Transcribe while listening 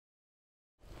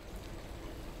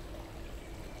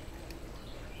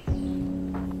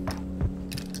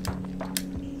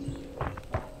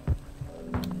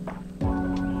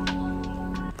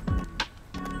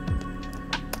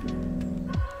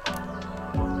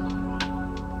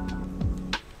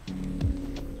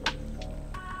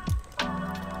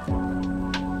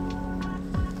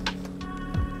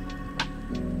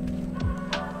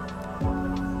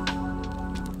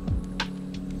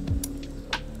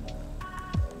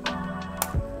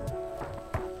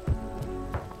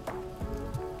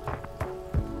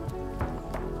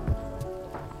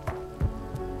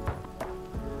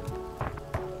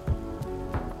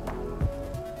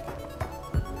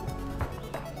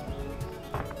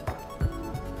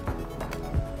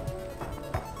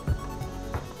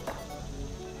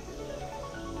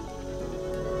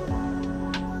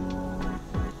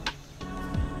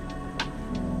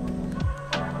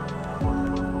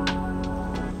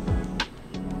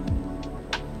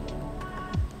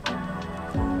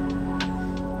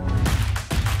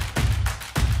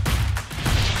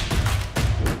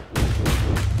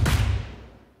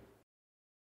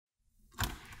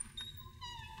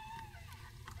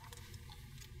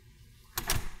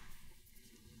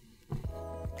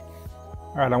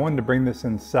All right, I wanted to bring this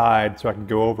inside so I can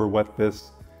go over what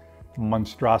this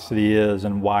monstrosity is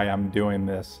and why I'm doing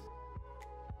this.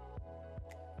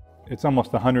 It's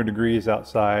almost 100 degrees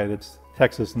outside. It's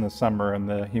Texas in the summer and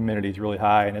the humidity is really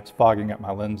high and it's fogging up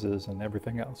my lenses and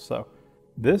everything else. So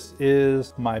this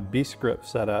is my Beastgrip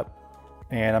setup,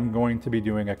 and I'm going to be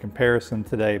doing a comparison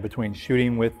today between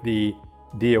shooting with the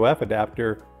DOF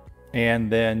adapter and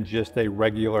then just a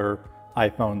regular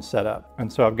iPhone setup.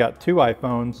 And so I've got two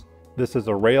iPhones. This is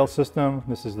a rail system.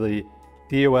 This is the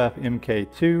DOF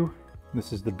MK2.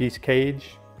 This is the Beast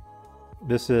Cage.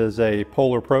 This is a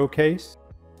Polar Pro case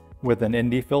with an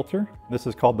ND filter. This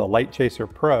is called the Light Chaser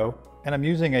Pro. And I'm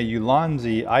using a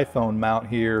Ulanzi iPhone mount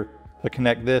here to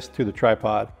connect this to the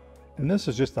tripod. And this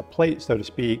is just a plate, so to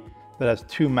speak, that has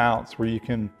two mounts where you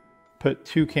can put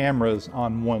two cameras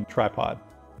on one tripod.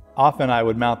 Often I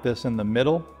would mount this in the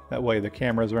middle. That way the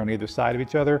cameras are on either side of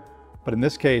each other. But in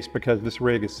this case, because this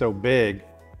rig is so big,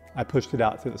 I pushed it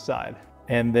out to the side.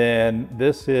 And then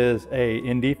this is a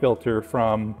ND filter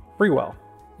from Freewell.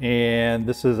 And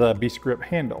this is a Beastgrip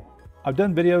handle. I've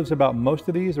done videos about most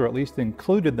of these, or at least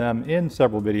included them in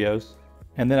several videos.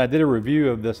 And then I did a review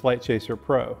of this Light Chaser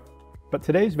Pro. But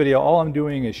today's video, all I'm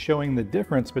doing is showing the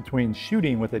difference between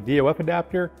shooting with a DOF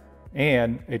adapter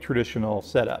and a traditional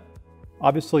setup.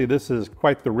 Obviously, this is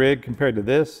quite the rig compared to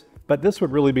this, but this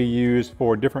would really be used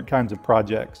for different kinds of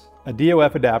projects. A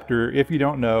DOF adapter, if you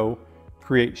don't know,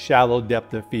 creates shallow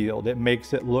depth of field. It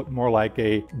makes it look more like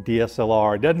a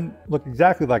DSLR. It doesn't look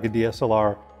exactly like a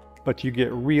DSLR, but you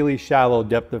get really shallow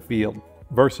depth of field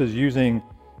versus using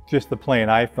just the plain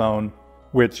iPhone,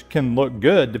 which can look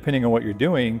good depending on what you're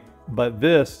doing, but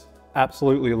this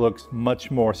absolutely looks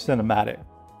much more cinematic.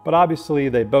 But obviously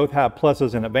they both have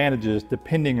pluses and advantages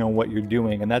depending on what you're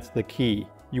doing, and that's the key.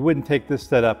 You wouldn't take this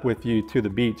setup with you to the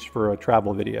beach for a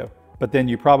travel video, but then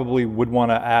you probably would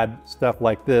want to add stuff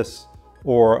like this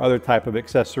or other type of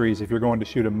accessories if you're going to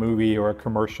shoot a movie or a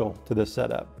commercial to this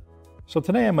setup. So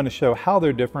today I'm going to show how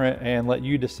they're different and let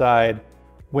you decide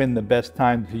when the best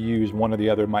time to use one or the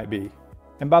other might be.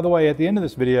 And by the way, at the end of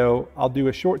this video, I'll do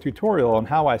a short tutorial on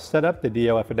how I set up the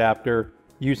DOF adapter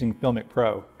using FiLMiC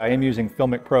Pro. I am using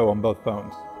FiLMiC Pro on both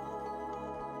phones.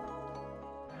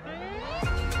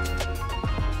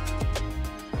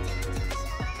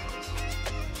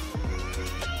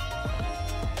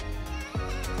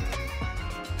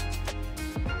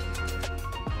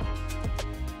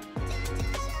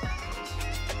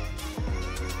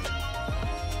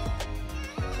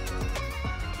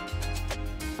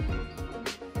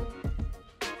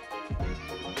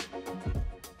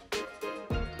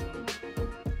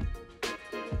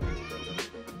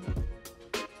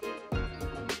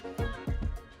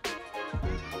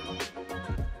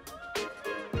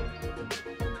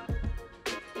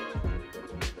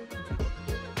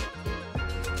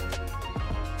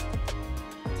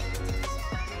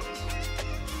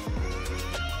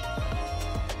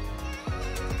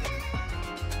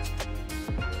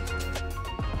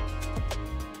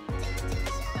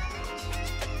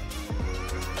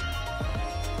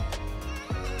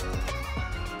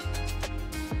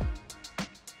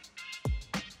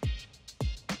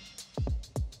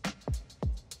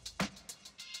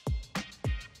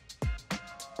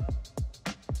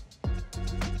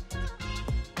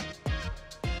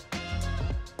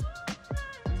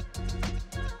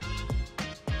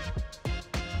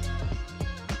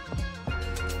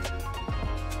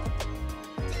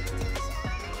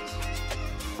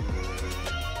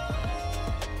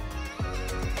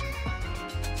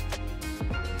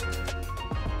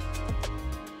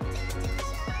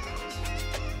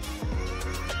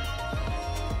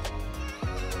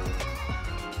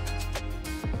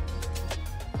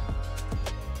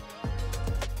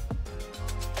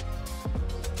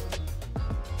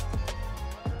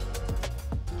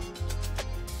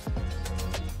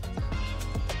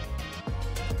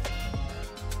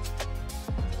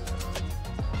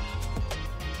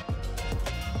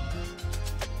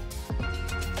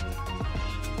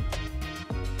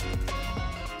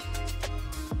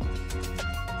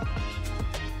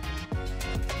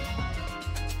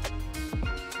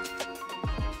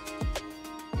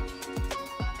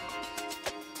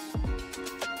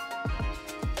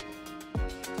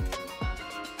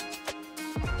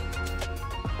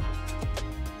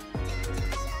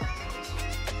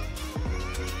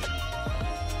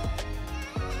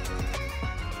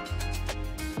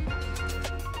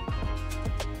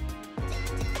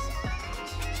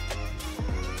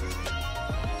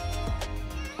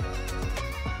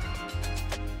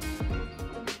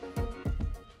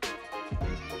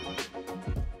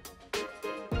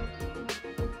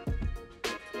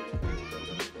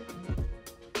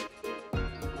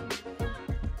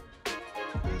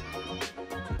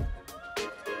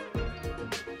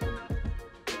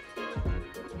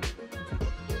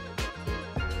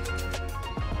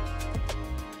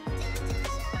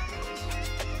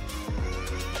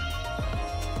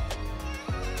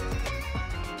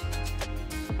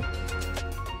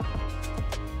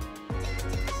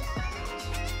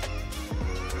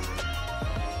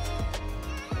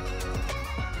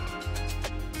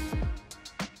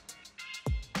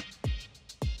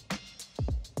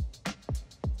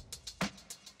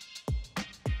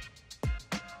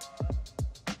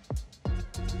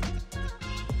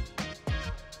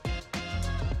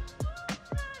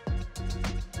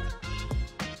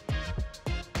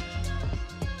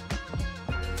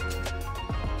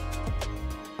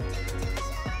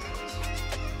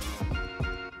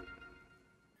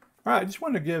 All right, I just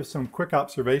wanted to give some quick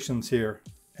observations here.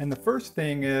 And the first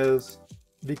thing is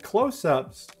the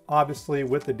close-ups, obviously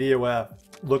with the DOF,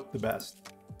 look the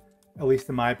best, at least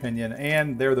in my opinion,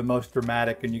 and they're the most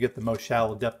dramatic and you get the most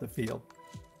shallow depth of field.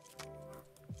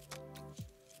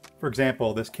 For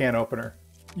example, this can opener.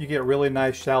 You get really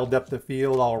nice shallow depth of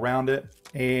field all around it,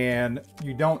 and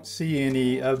you don't see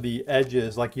any of the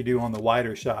edges like you do on the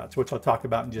wider shots, which I'll talk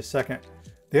about in just a second.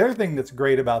 The other thing that's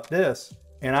great about this,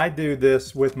 and I do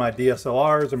this with my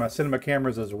DSLRs or my cinema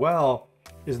cameras as well,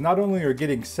 is not only are you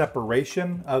getting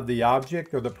separation of the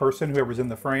object or the person, whoever's in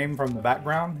the frame, from the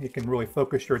background, you can really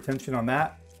focus your attention on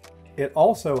that. It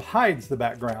also hides the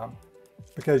background,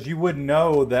 because you wouldn't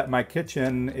know that my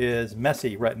kitchen is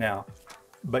messy right now.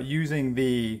 But using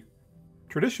the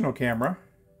traditional camera,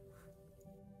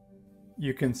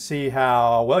 you can see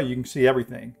how, well, you can see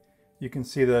everything. You can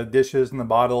see the dishes and the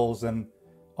bottles and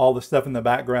all the stuff in the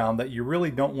background that you really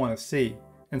don't want to see.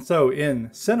 And so in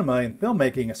cinema and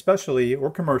filmmaking especially, or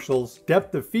commercials,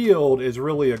 depth of field is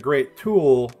really a great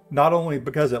tool, not only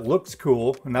because it looks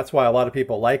cool, and that's why a lot of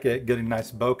people like it, getting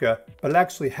nice bokeh, but it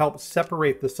actually helps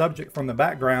separate the subject from the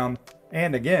background,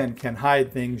 and again, can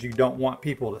hide things you don't want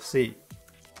people to see.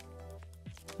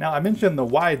 Now, I mentioned the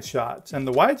wide shots, and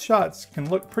the wide shots can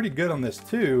look pretty good on this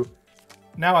too.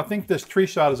 Now, I think this tree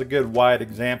shot is a good wide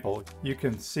example. You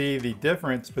can see the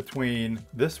difference between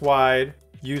this wide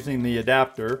using the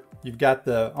adapter. You've got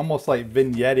the almost like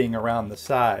vignetting around the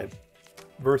side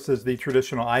versus the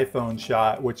traditional iPhone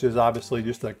shot, which is obviously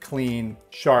just a clean,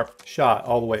 sharp shot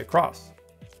all the way across.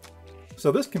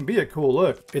 So this can be a cool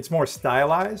look. It's more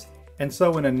stylized. And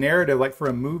so in a narrative, like for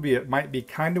a movie, it might be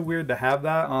kind of weird to have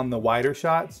that on the wider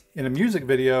shots. In a music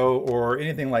video or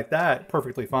anything like that,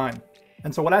 perfectly fine.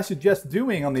 And so what I suggest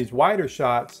doing on these wider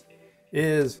shots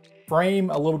is frame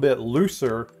a little bit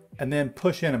looser and then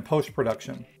push in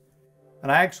post-production.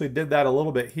 And I actually did that a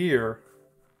little bit here.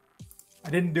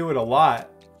 I didn't do it a lot.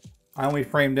 I only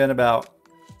framed in about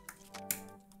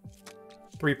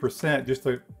 3% just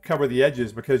to cover the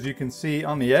edges, because you can see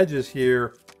on the edges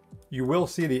here, you will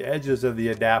see the edges of the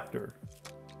adapter.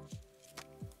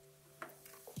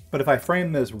 But if I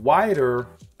frame this wider,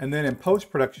 and then in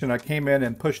post-production I came in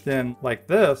and pushed in like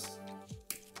this,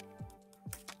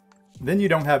 then you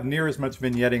don't have near as much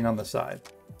vignetting on the side.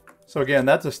 So again,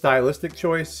 that's a stylistic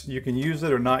choice. You can use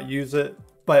it or not use it.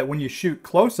 But when you shoot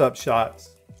close-up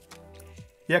shots,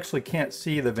 you actually can't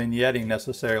see the vignetting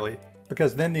necessarily,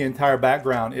 because then the entire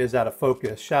background is out of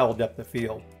focus, shallow depth of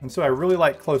field. And so I really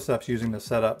like close-ups using this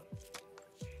setup.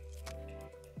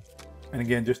 And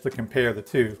again, just to compare the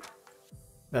two,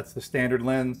 that's the standard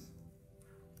lens.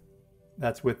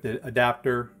 That's with the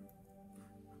adapter.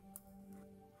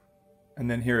 And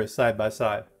then here is side by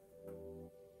side.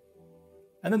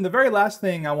 And then the very last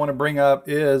thing I want to bring up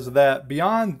is that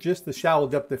beyond just the shallow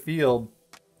depth of field,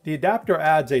 the adapter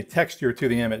adds a texture to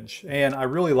the image, and I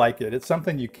really like it. It's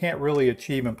something you can't really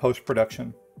achieve in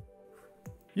post-production.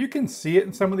 You can see it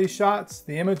in some of these shots.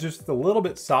 The image is just a little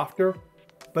bit softer,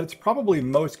 but it's probably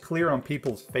most clear on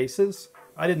people's faces.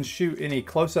 I didn't shoot any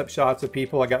close-up shots of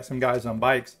people. I got some guys on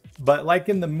bikes. But like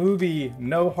in the movie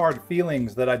No Hard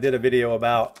Feelings that I did a video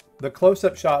about, the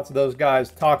close-up shots of those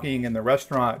guys talking in the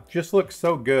restaurant just look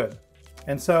so good.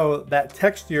 And so that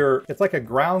texture, it's like a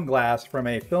ground glass from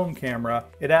a film camera.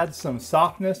 It adds some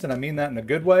softness, and I mean that in a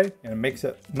good way, and it makes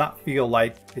it not feel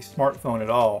like a smartphone at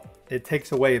all. It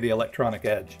takes away the electronic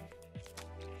edge.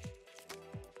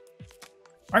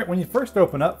 All right, when you first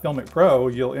open up FiLMiC Pro,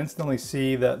 you'll instantly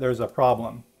see that there's a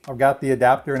problem. I've got the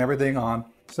adapter and everything on.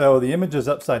 So the image is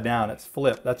upside down, it's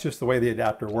flipped. That's just the way the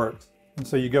adapter works. And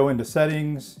so you go into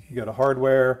settings, you go to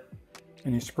hardware,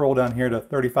 and you scroll down here to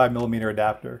 35mm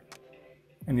adapter.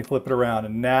 And you flip it around,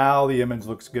 and now the image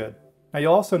looks good. Now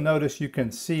you'll also notice you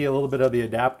can see a little bit of the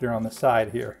adapter on the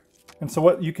side here. And so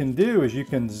what you can do is you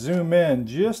can zoom in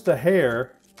just a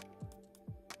hair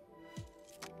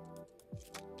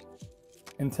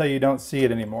until you don't see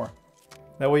it anymore.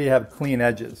 That way you have clean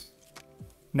edges.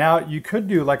 Now you could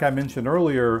do like I mentioned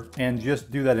earlier and just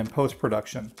do that in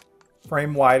post-production.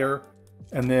 Frame wider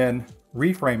and then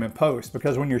reframe in post,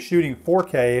 because when you're shooting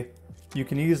 4K, you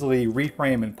can easily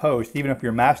reframe in post. Even if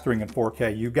you're mastering in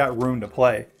 4K, you've got room to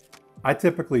play. I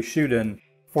typically shoot in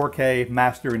 4K,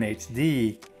 master in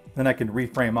HD, then I can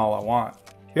reframe all I want.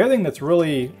 The other thing that's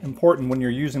really important when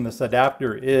you're using this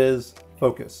adapter is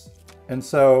focus. And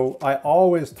so I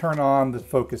always turn on the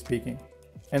focus peaking.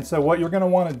 And so what you're going to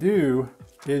want to do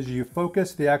is you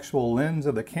focus the actual lens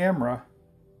of the camera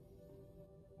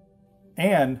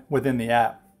and within the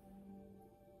app.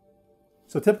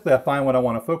 So typically I find what I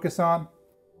want to focus on,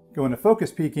 go into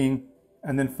focus peaking,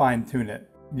 and then fine tune it.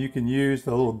 You can use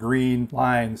the little green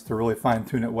lines to really fine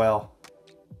tune it well.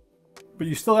 But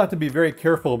you still have to be very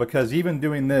careful because even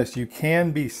doing this, you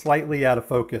can be slightly out of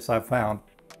focus, I've found.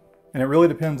 And it really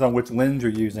depends on which lens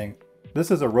you're using.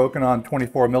 This is a Rokinon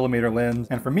 24mm lens,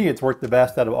 and for me it's worked the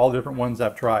best out of all the different ones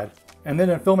I've tried. And then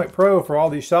in FiLMiC Pro, for all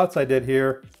these shots I did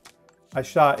here, I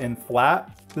shot in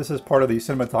flat. This is part of the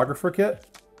cinematographer kit.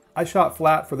 I shot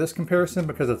flat for this comparison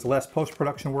because it's less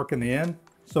post-production work in the end.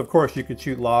 So of course you could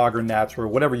shoot log or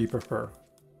natural, whatever you prefer.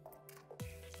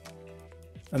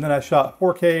 And then I shot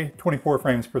 4K, 24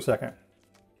 frames per second.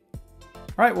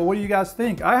 All right, well, what do you guys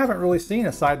think? I haven't really seen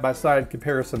a side-by-side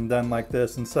comparison done like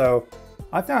this, and so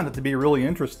I found it to be really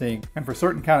interesting. And for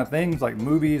certain kind of things like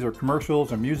movies or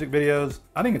commercials or music videos,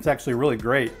 I think it's actually really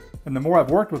great. And the more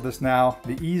I've worked with this now,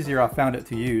 the easier I found it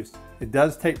to use. It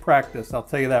does take practice, I'll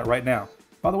tell you that right now.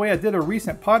 By the way, I did a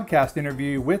recent podcast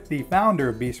interview with the founder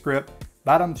of Beastgrip,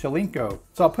 Badam Chalinko.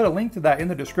 So I'll put a link to that in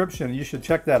the description. You should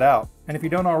check that out. And if you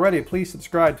don't already, please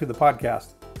subscribe to the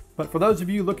podcast. But for those of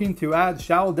you looking to add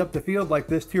shallow depth of field like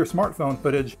this to your smartphone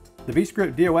footage, the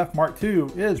Beastgrip DOF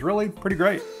MK2 is really pretty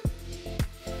great.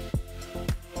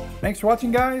 Thanks for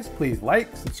watching, guys. Please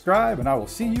like, subscribe, and I will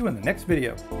see you in the next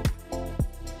video.